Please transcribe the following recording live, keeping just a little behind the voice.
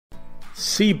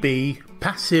CB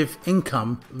Passive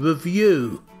Income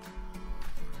Review.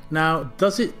 Now,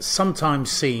 does it sometimes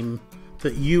seem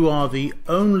that you are the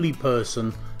only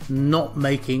person not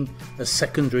making a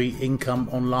secondary income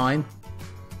online?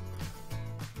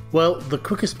 Well, the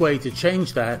quickest way to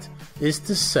change that is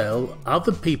to sell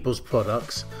other people's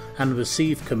products and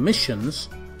receive commissions,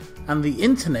 and the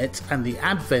internet and the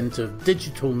advent of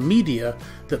digital media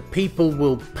that people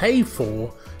will pay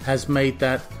for has made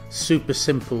that super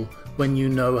simple when you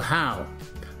know how.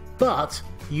 But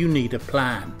you need a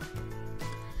plan.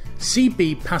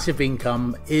 CB Passive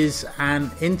Income is an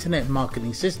internet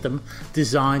marketing system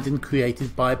designed and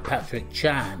created by Patrick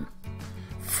Chan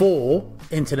for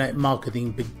internet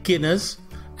marketing beginners,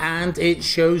 and it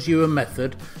shows you a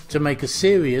method to make a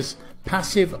serious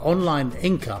passive online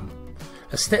income,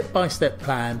 a step-by-step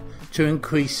plan to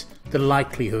increase the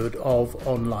likelihood of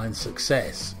online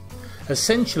success.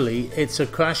 Essentially, it's a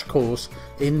crash course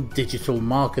in digital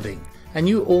marketing, and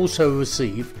you also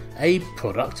receive a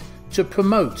product to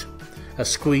promote, a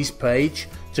squeeze page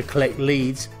to collect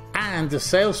leads, and a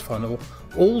sales funnel,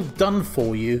 all done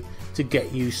for you to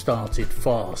get you started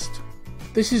fast.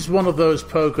 This is one of those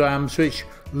programs which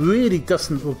really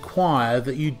doesn't require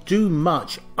that you do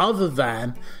much other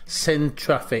than send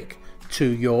traffic to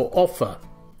your offer.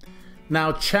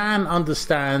 Now, Chan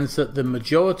understands that the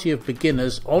majority of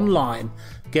beginners online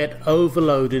get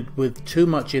overloaded with too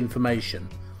much information.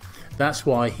 That's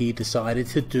why he decided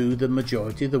to do the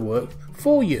majority of the work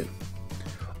for you.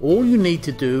 All you need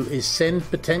to do is send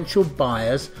potential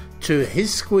buyers to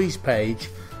his squeeze page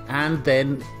and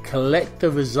then collect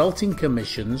the resulting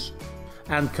commissions,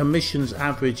 and commissions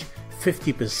average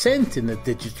 50% in the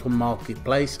digital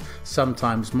marketplace,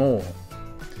 sometimes more.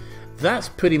 That's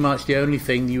pretty much the only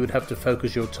thing you would have to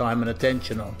focus your time and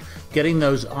attention on, getting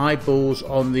those eyeballs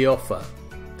on the offer.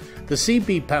 The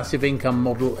CB passive income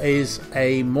model is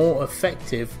a more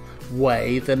effective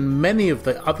way than many of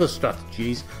the other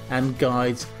strategies and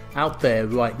guides out there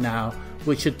right now,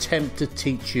 which attempt to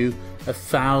teach you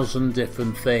 1,000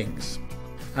 different things.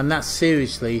 And that's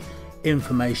seriously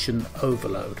information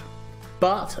overload.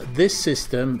 But this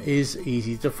system is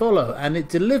easy to follow, and it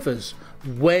delivers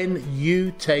when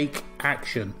you take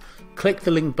action. Click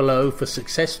the link below for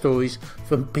success stories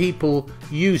from people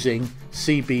using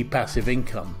CB Passive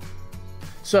Income.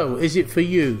 So, is it for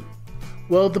you?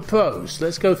 Well, the pros.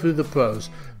 Let's go through the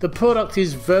pros. The product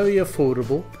is very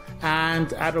affordable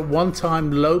and at a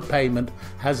one-time low payment,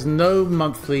 has no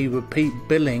monthly repeat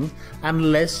billing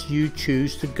unless you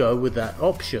choose to go with that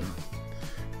option.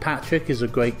 Patrick is a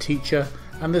great teacher,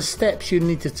 and the steps you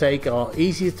need to take are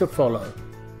easy to follow.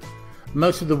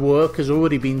 Most of the work has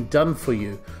already been done for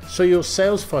you, so your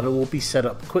sales funnel will be set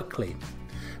up quickly.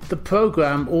 The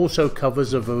program also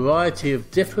covers a variety of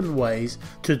different ways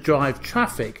to drive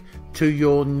traffic to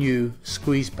your new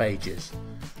squeeze pages.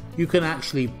 You can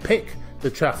actually pick the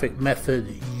traffic method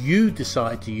you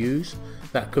decide to use.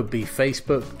 That could be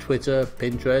Facebook, Twitter,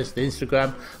 Pinterest,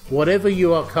 Instagram, whatever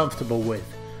you are comfortable with,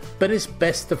 but it's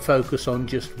best to focus on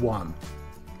just one.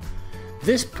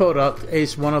 This product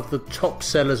is one of the top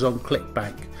sellers on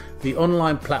Clickbank, the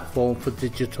online platform for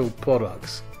digital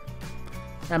products.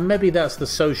 And maybe that's the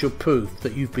social proof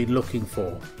that you've been looking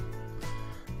for.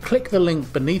 Click the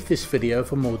link beneath this video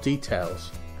for more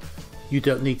details. You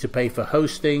don't need to pay for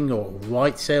hosting or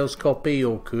write sales copy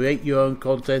or create your own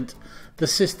content. The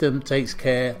system takes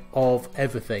care of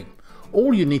everything.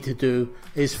 All you need to do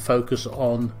is focus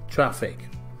on traffic.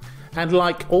 And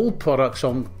like all products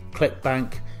on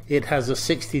Clickbank, it has a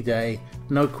 60-day,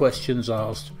 no questions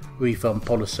asked refund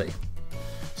policy.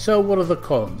 So what are the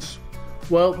cons?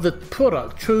 Well, the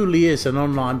product truly is an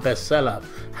online bestseller.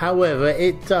 However,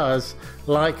 it does,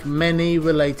 like many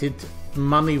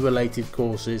money-related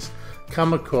courses,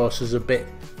 come across as a bit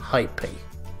hypey.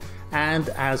 And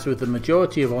as with the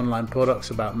majority of online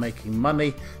products about making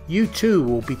money, you too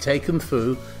will be taken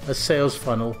through a sales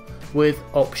funnel with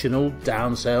optional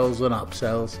downsells and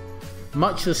upsells,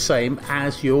 much the same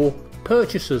as your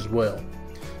purchasers will.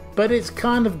 But it's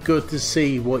kind of good to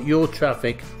see what your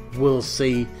traffic will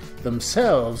see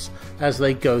themselves as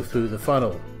they go through the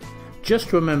funnel.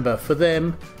 Just remember, for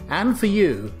them and for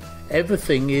you,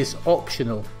 everything is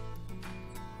optional.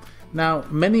 Now,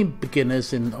 many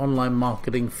beginners in online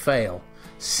marketing fail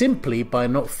simply by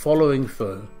not following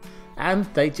through, and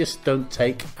they just don't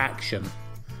take action.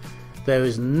 There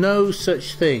is no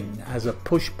such thing as a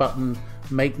push button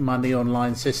make money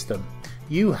online system.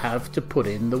 You have to put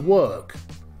in the work.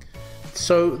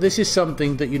 So this is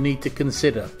something that you need to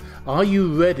consider. Are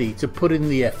you ready to put in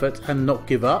the effort and not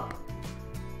give up?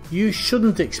 You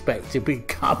shouldn't expect to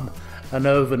become an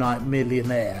overnight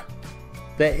millionaire.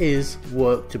 there is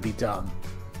work to be done.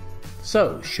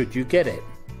 So, should you get it?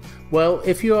 Well,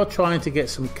 if you are trying to get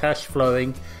some cash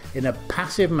flowing in a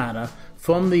passive manner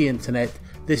from the internet,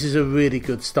 this is a really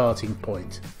good starting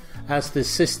point, as the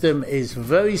system is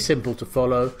very simple to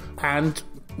follow, and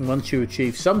once you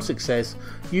achieve some success,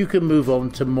 you can move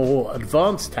on to more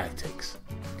advanced tactics.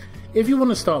 If you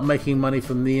want to start making money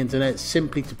from the internet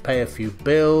simply to pay a few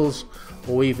bills,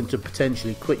 or even to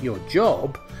potentially quit your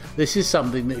job, this is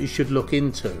something that you should look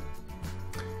into.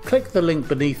 Click the link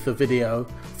beneath the video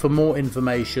for more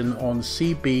information on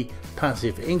CB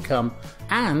passive income,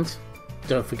 and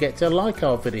don't forget to like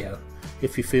our video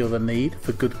if you feel the need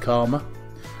for good karma.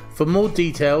 For more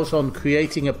details on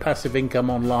creating a passive income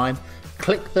online,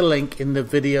 click the link in the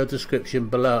video description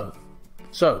below.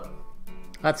 So,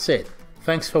 that's it.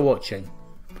 Thanks for watching.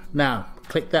 Now,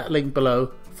 click that link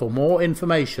below for more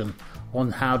information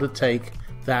on how to take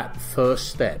that first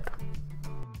step.